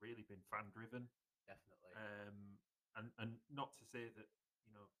have really been fan driven. Definitely. And not to say that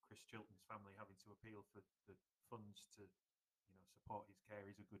Chris Chilton's family having to appeal for the funds to support his care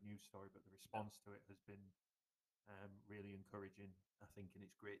is a good news story, but the response to it has been really encouraging, I think, and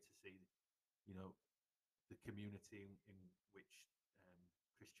it's great to see the community in which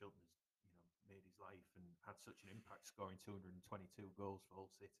Chris Chilton has made his life and had such an impact, scoring 222 goals for Hull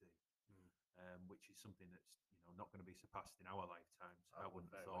City. Which is something that's not going to be surpassed in our lifetimes. I wouldn't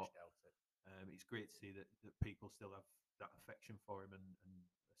have thought. It's great to see that people still have that affection for him and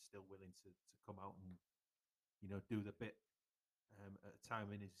are still willing to come out and do the bit at a time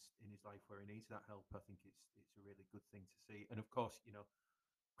in his life where he needs that help. I think it's a really good thing to see. And of course,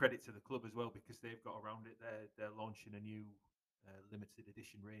 credit to the club as well, because they've got around it. They're launching a new limited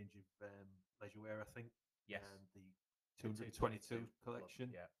edition range of leisure wear, I think. Yes. The 222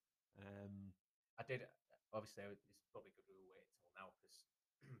 collection. Club, yeah. I did. Obviously, it's probably good we'll wait until now because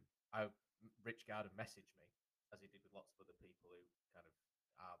Rich Garden messaged me, as he did with lots of other people who kind of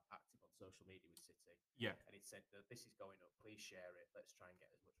are active on social media with City. Yeah. And he said that this is going up. Please share it. Let's try and get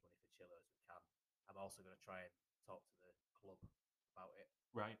as much money for Chillo as we can. I'm also going to try and talk to the club about it.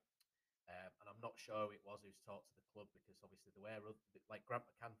 Right. And I'm not sure who it was who's talked to the club because obviously the way like Grant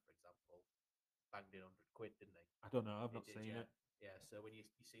McCann, for example, banged in £100, didn't he? I don't know. I've not seen it. Yeah. So when you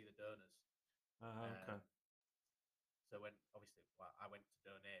see the donors. Okay. So when obviously I went to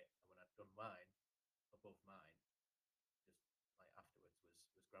donate, and when I'd done mine, above mine, just like afterwards was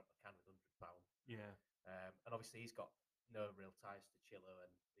Grant McCann with £100. Yeah. And obviously he's got no real ties to Chillo,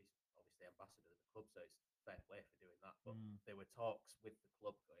 and he's obviously ambassador of the club, so it's fair play for doing that. But there were talks with the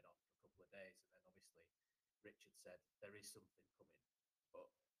club going on for a couple of days, and then obviously Richard said there is something coming, but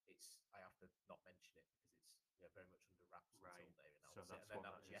I have to not mention it because it's very much under wraps until they announce it. And then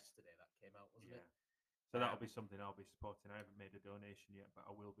that was yesterday that came out, wasn't it? So that'll be something I'll be supporting. I haven't made a donation yet, but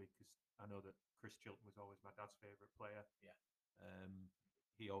I will be because I know that Chris Chilton was always my dad's favourite player. Yeah.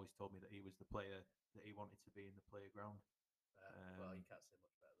 He always told me that he was the player that he wanted to be in the playground. Well, you can't say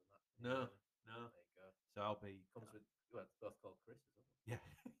much better than that. No. There you go. So I'll be comes with it's both called Chris, isn't it? Yeah.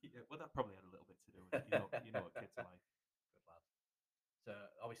 Yeah. Well, that probably had a little bit to do with it. You know what kids are like. Good lad. So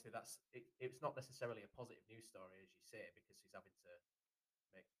obviously that's it. It's not necessarily a positive news story, as you say, because he's having to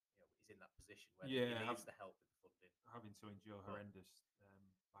make he's in that position where he needs the help with the funding, having to endure horrendous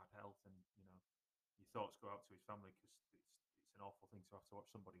bad health, and your thoughts go out to his family because it's an awful thing to have to watch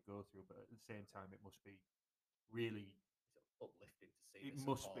somebody go through. But at the same time, it must be really uplifting to see. It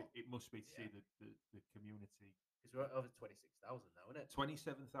must be to see the community. Because we're at over 26,000 now, isn't it?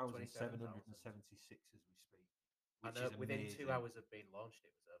 27,776 as we speak. I know within 2 hours of being launched,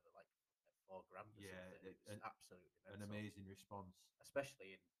 it was over like $4,000 or something. It's absolutely an amazing response,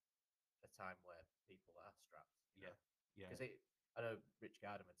 especially in a time where people are strapped. Yeah. Because I know Rich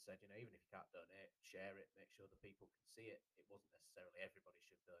Gardam had said, even if you can't donate, share it, make sure the people can see it. It wasn't necessarily everybody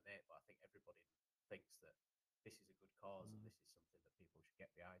should donate, but I think everybody thinks that this is a good cause and this is something that people should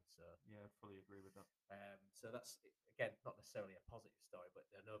get behind. So yeah, I fully agree with that. So that's again not necessarily a positive story, but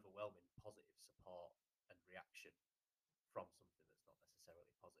an overwhelming positive support and reaction from something that's not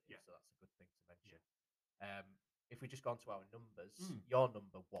necessarily positive. Yeah. So that's a good thing to mention. Yeah. If we just go on to our numbers, your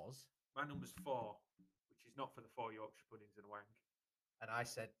number was? My number's 4, which is not for the 4 Yorkshire puddings and a wank. And I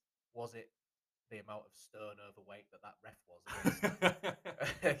said, was it the amount of stone overweight that ref was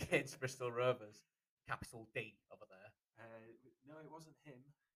against Bristol Rovers? Capital D over there. No, it wasn't him.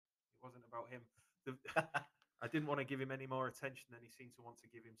 It wasn't about him. I didn't want to give him any more attention than he seemed to want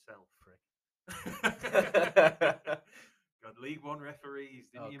to give himself. Frick. God, League One referees.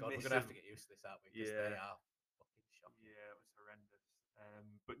 Didn't you God, miss we're going to have to get used to this, aren't we? Because they are fucking shocking. Yeah, it was horrendous.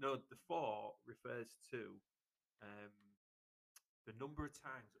 But no, the 4 refers to the number of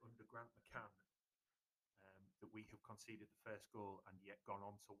times under Grant McCann that we have conceded the first goal and yet gone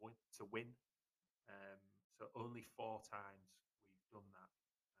on to win. So only 4 times we've done that,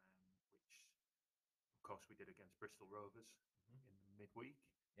 which of course we did against Bristol Rovers in the midweek.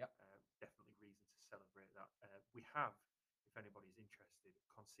 Yep. Definitely reason to celebrate that. We have, if anybody's interested,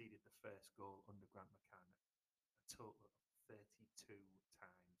 conceded the first goal under Grant McCann a total of 32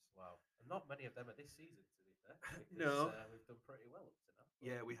 times. Wow. And not many of them are this season, to be fair. Because, no. We've done pretty well up to now.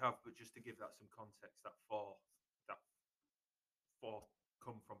 Yeah, we have, but just to give that some context, that 4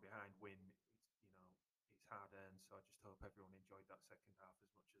 come from behind win, it's hard earned. so I just hope everyone enjoyed that second half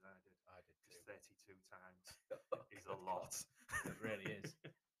as much as I did. I did Because too. 32 times Oh, is good a lot. God. It really is.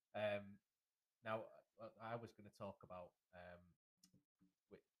 Now, I was going to talk about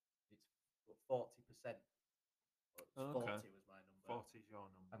it's 40%. 40 was my number. 40 is your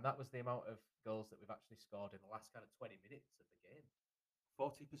number. And that was the amount of goals that we've actually scored in the last kind of 20 minutes of the game.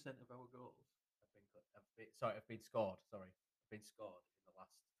 40% of our goals have been scored. Sorry, have been scored in the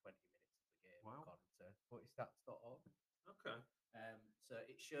last 20 minutes of the game. Wow. According to footystats.org. Okay. So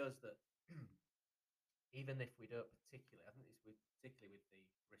it shows that even if we don't particularly, I think it's particularly with the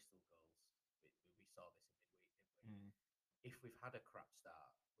Bristol goals, we saw this in midweek, didn't we? If we've had a crap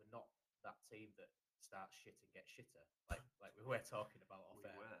start, we're not that team that starts shit and gets shitter, like we were talking about off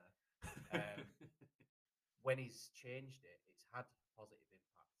air. When he's changed it, it's had positive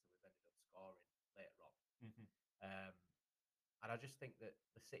impact, so we've ended up scoring later on. And I just think that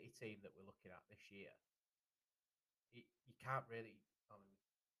the City team that we're looking at this year, you can't really. I mean,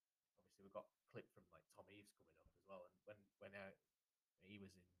 obviously we've got a clip from like Tom Eaves coming up as well, and when he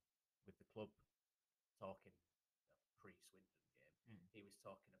was in with the club talking pre-Swindon game, he was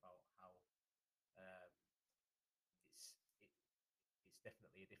talking about how it's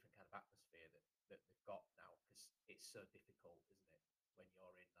definitely a different kind of atmosphere that they've got now, because it's so difficult, isn't it, when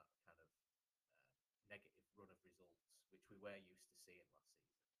you're in that kind of negative run of results, which we were used to seeing last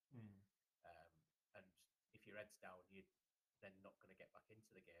season. And if your head's down, you're then not going to get back into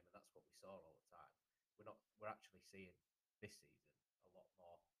the game, and that's what we saw all the time. We're actually seeing this season a lot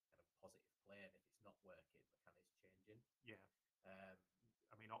more kind of positive play, and if it's not working, the kind of changing. Yeah.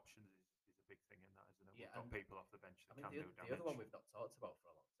 I mean, options is a big thing in that, isn't it? Yeah, we've got people off the bench that can do damage. The other one we've not talked about for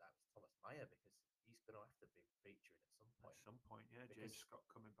a long time is Thomas Meyer, because he's going to have to be featuring at some point. At some point, yeah. James Scott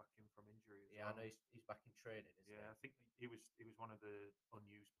coming back in from injury as well. I know he's back in training, isn't he? I think he was one of the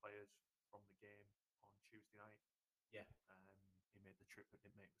unused players from the game on Tuesday night. Yeah. He made the trip but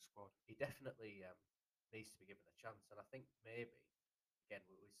didn't make the squad. He definitely needs to be given a chance, and I think maybe, again,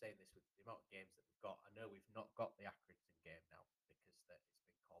 we're saying this with the amount of games that we've got. I know we've not got the Accrington game now because it's been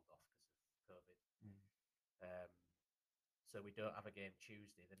called off because of COVID. So we don't have a game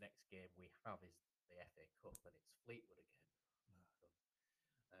Tuesday. The next game we have is the FA Cup, and it's Fleetwood again.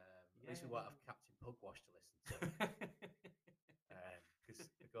 At least we won't have Captain Pugwash to listen to,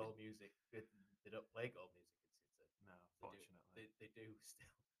 because the goal music, they don't play goal music in City. No, fortunately. They do still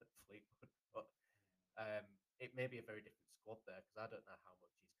at Fleetwood, but it may be a very different squad there, because I don't know how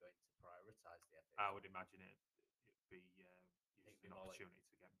much he's going to prioritise the FA Cup. I would imagine it'd be an opportunity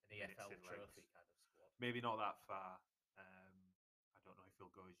to get an EFL trophy kind of squad. Maybe not that far. I don't know if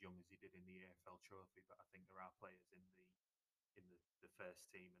he'll go as young as he did in the EFL trophy, but I think there are players in the first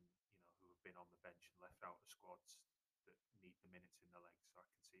team and who have been on the bench and left out of squads that need the minutes in the legs, so I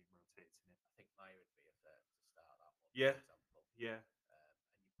can see him rotating it. I think Meyer would be a fair to start that one. Yeah. For example. Yeah. And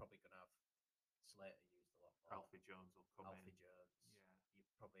you're probably going to have Slater used a lot more. Alfie Jones will come in. Jones. Yeah. You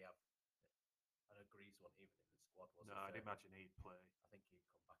probably have. I know Greaves wasn't even in the squad, was he? No, I'd imagine he'd play. I think he'd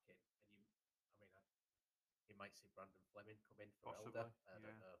come back in, and you might see Brandon Fleming come in for Possibly, Elder. I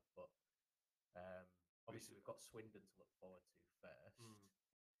don't know, but obviously we've got Swindon to look forward to first.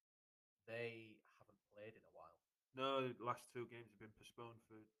 They haven't played in a while. No, the last two games have been postponed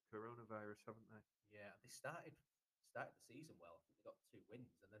for coronavirus, haven't they? Yeah, they started the season well. I think they got 2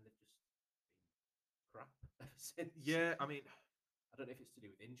 wins, and then they've just been crap since. Yeah, I mean, I don't know if it's to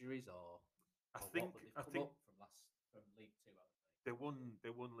do with injuries or I think up from League 2, haven't they?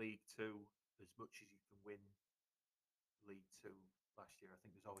 They won League 2 as much as you can win League 2 last year. I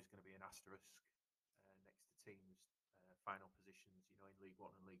think there's always going to be an asterisk next to teams' final positions, in League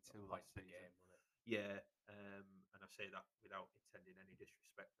 1 and League 2 last season. Game, wasn't it? Yeah, and I say that without intending any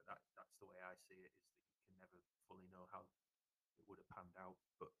disrespect, but that's the way I see it, is that you can never fully know how it would have panned out.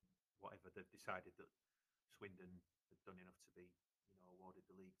 But whatever they've decided, that Swindon have done enough to be, awarded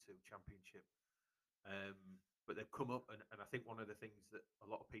the League 2 championship. But they've come up, and I think one of the things that a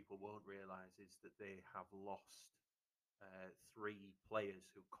lot of people won't realise is that they have lost 3 players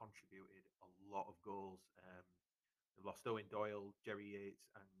who contributed a lot of goals. They've lost Owen Doyle, Jerry Yates,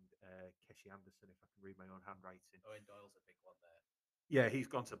 and Keshi Anderson, if I can read my own handwriting. Owen Doyle's a big one there. Yeah,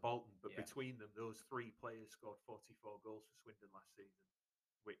 he's gone to Bolton, but between them, those 3 players scored 44 goals for Swindon last season,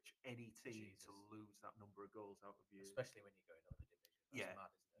 which any team to lose that number of goals out of you, especially when you're going up a division, that's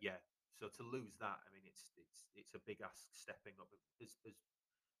mad, isn't it? Yeah. So to lose that, I mean, it's a big ask stepping up. As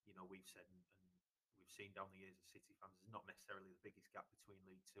we've said, and we've seen down the years as City fans, there's not necessarily the biggest gap between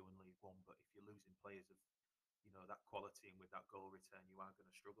League 2 and League 1, but if you're losing players of that quality and with that goal return, you are going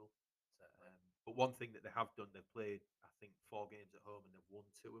to struggle. But one thing that they have done, they've played, I think, 4 games at home and they've won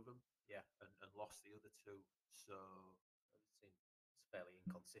 2 of them. Yeah. And lost lost the other two. So it's fairly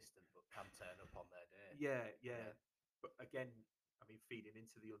inconsistent, but can turn up on their day. yeah. But again, I mean, feeding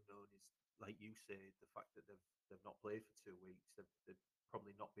into the unknown is, like you say, the fact that they've not played for 2 weeks. They've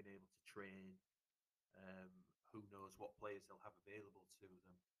probably not been able to train. Who knows what players they'll have available to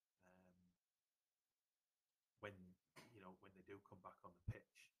them when they do come back on the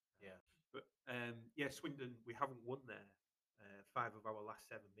pitch. Yeah. But Swindon, we haven't won there. 5 of our last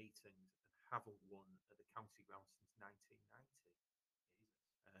 7 meetings, and haven't won at the county ground since 1990.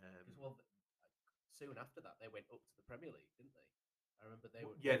 Because soon after that they went up to the Premier League, didn't they? I remember they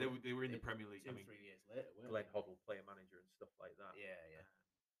were. They were in the Premier League. 2 3 years later, weren't Glenn they? Hoddle, player manager and stuff like that. Yeah.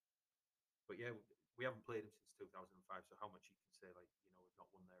 But yeah, we haven't played them since 2005. So how much you can say, like, we've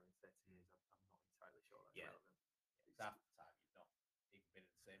not won there in 30 years, I'm not entirely sure that's relevant. It's after time you've not even been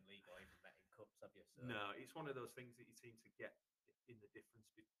in the same league or even met in cups, have you? So. No, it's one of those things that you seem to get in the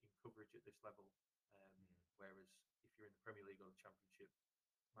difference in coverage at this level. Whereas if you're in the Premier League or the Championship,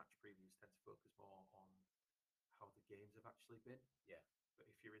 match previews tend to focus more on how the games have actually been. Yeah. But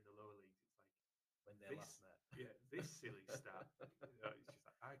if you're in the lower leagues, it's like when they're last met. Yeah, this silly stat. It's just like,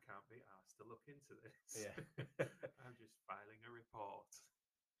 I can't be asked to look into this. Yeah. I'm just filing a report.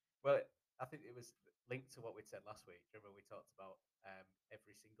 Well, I think it was linked to what we said last week. Remember we talked about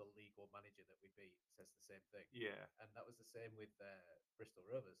every single League One manager that we beat says the same thing. Yeah. And that was the same with Bristol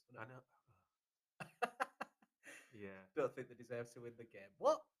Rovers. I know. Yeah. Don't think they deserve to win the game.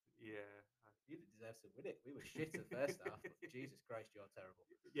 What? Yeah. You didn't deserve to win it. We were shit at the first half, but Jesus Christ, you're terrible.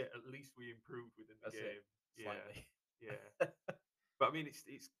 Yeah, at least we improved within the game. Slightly. Yeah. But I mean, it's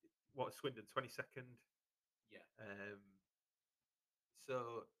what, Swindon 22nd. Yeah.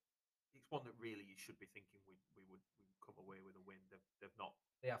 So it's one that really you should be thinking we would come away with a win. They've not.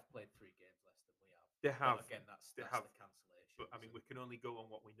 They have played 3 games less than we have. They have. But again, that's the cancellation. But I mean, we can only go on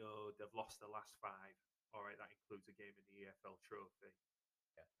what we know. They've lost the last 5. All right, that includes a game in the EFL Trophy.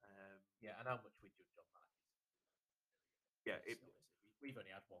 Yeah. And how much we judge on that is we've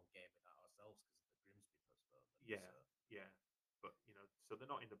only had 1 game in that ourselves because of the Grimsby postponement. Yeah. But so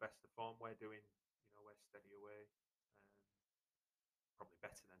they're not in the best of form. We're doing, we're steady away. Probably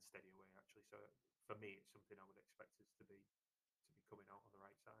better than steady away, actually. So for me, it's something I would expect us to be coming out on the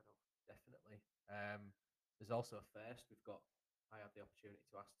right side of. Definitely. There's also a first. I had the opportunity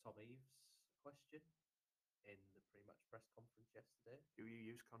to ask Tom Eaves a question in the pre-match press conference yesterday. Do you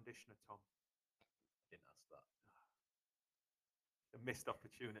use conditioner, Tom? I didn't ask that. A missed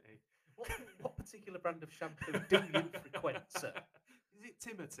opportunity. What particular brand of shampoo do you frequent, sir? Is it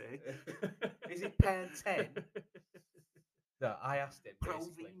Timothy? Is it Pan 10? No, I asked him.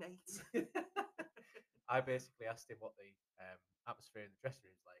 Prosy, mate. I basically asked him what the atmosphere in the dressing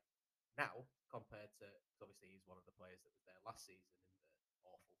room is like now compared to, because obviously he's one of the players that was there last season in the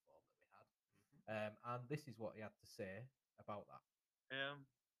awful form that we had. And this is what he had to say about that.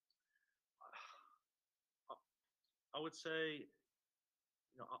 I would say,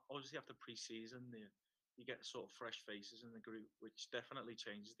 obviously after pre-season, you get sort of fresh faces in the group, which definitely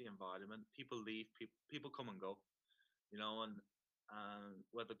changes the environment. People leave, people come and go, and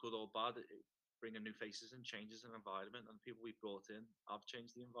whether good or bad, bringing new faces and changes an environment. And people we brought in have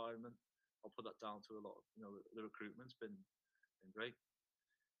changed the environment. I'll put that down to a lot of, the recruitment's been great.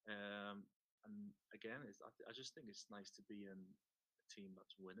 And again, I just think it's nice to be in a team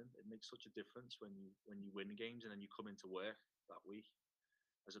that's winning. It makes such a difference when you win games and then you come into work that week,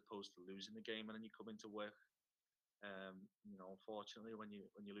 as opposed to losing the game and then you come into work. Unfortunately, when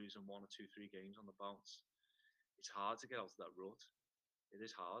you're losing 1 or 2, 3 games on the bounce, it's hard to get out of that rut. It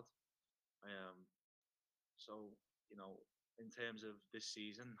is hard. So, in terms of this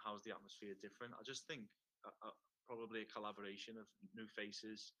season, how's the atmosphere different? I just think probably a collaboration of new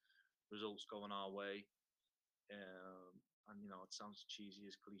faces, results going our way, and it sounds cheesy,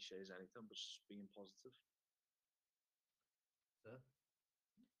 as cliche as anything, but just being positive. So,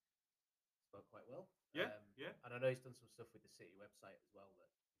 spoke quite well. Yeah. And I know he's done some stuff with the City website as well. That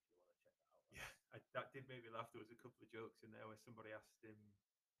if you want to check that out. Yeah, that did make me laugh. There was a couple of jokes in there where somebody asked him,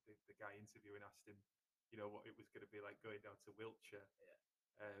 the guy interviewing asked him, what it was going to be like going down to Wiltshire. Yeah.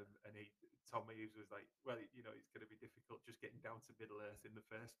 And Tom Eaves was like, well, it's going to be difficult just getting down to Middle Earth in the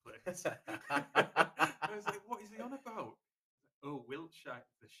first place. I was like, what is he on about? Oh, Wiltshire,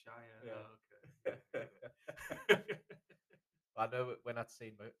 the Shire. Yeah. Oh, okay. I know when I'd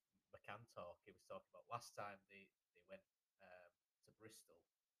seen McCann talk, he was talking about last time they went to Bristol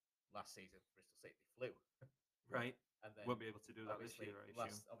last season. Bristol City, they flew. Right. And then won't be able to do that this year, I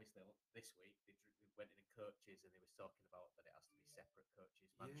assume. Obviously, this week they went in coaches, and they was talking about that it has to be separate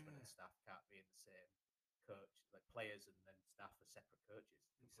coaches, management and staff can't be in the same coach, like players and then staff are separate coaches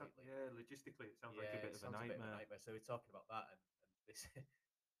completely. Yeah, logistically, it sounds like a bit of a nightmare. So we're talking about that, and this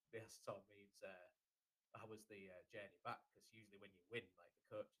this sort of means how was the journey back? Because usually when you win, like the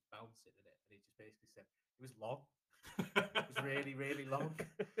coach is bouncing in it, and he just basically said it was long. It was really, really long.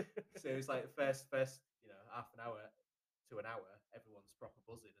 So it was like first, half an hour to an hour, everyone's proper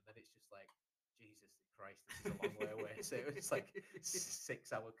buzzing, and then it's just like, Jesus Christ, this is a long way away. So it was like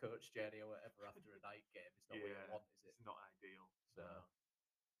 6-hour coach journey or whatever after a night game. It's not what you want, is it? It's not ideal. So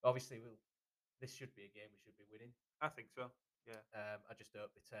obviously, this should be a game we should be winning. I think so. Yeah. I just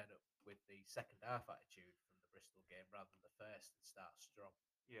hope they turn up with the second half attitude from the Bristol game rather than the first and start strong.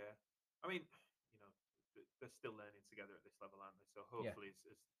 Yeah. I mean, they're still learning together at this level, aren't they? So hopefully,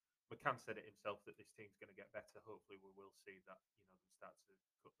 as McCann said it himself, that this team's going to get better. Hopefully, we will see that them start to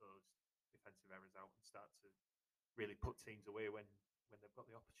cut those defensive errors out and start to really put teams away when they've got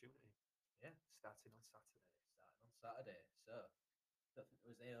the opportunity. Yeah. Starting on Saturday. So, don't think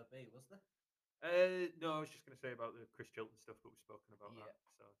there was A or B, was there? No, I was just going to say about the Chris Chilton stuff, but we've spoken about that.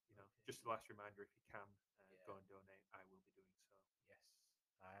 So, just the last reminder, if you can, go and donate. I will be doing so. Yes,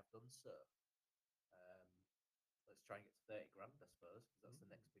 I have done so. Let's try and get to 30 grand, I suppose, because that's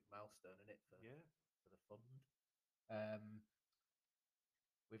the next big milestone, isn't it, for the fund.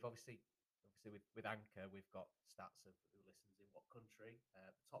 We've obviously with Anchor, we've got stats of who listens in what country.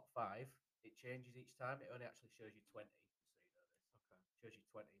 The top 5, it changes each time. It only actually shows you 20, just so you know this. Okay. Shows you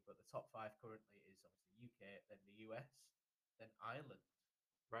 20, but the top 5 currently is obviously UK, then the US, then Ireland,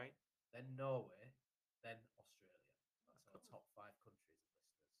 right, then Norway, then Australia. That's our top 5 countries of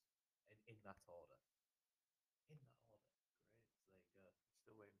listeners in that order. Great. So there you go.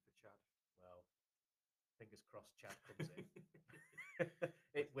 Still waiting for Chad. Well, fingers crossed Chad comes in.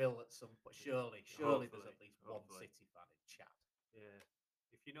 It will at some point. Surely there's at least one City fan in chat. Yeah.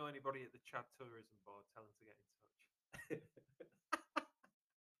 If you know anybody at the Chad Tourism Board, tell them to get in touch.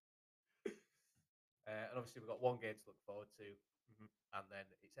 And obviously we've got one game to look forward to, and then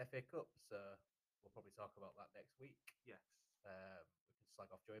it's FA Cup, so we'll probably talk about that next week. Yes. We can slag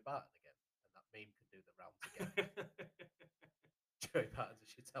off Joey Barton again, and that meme can do the rounds again. Joey Barton's a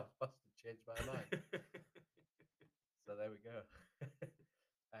shit-house bastard, changed my mind. So there we go.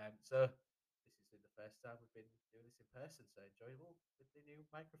 So this is the first time we've been doing this in person, so enjoyable with the new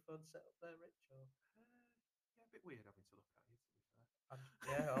microphone set up there, Rich? Or yeah, a bit weird having to look at you, to be fair.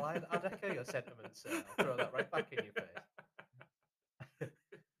 Yeah, well, I'd echo your sentiments. I'll throw that right back in your face.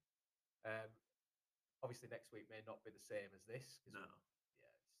 Obviously, next week may not be the same as this. No.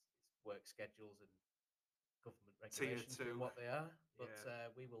 It's work schedules and government regulations and what they are. But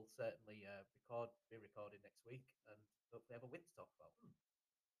we will certainly be recording next week and hopefully have a win to talk about.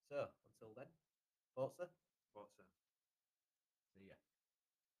 So, until then, Forza. Forza. See ya.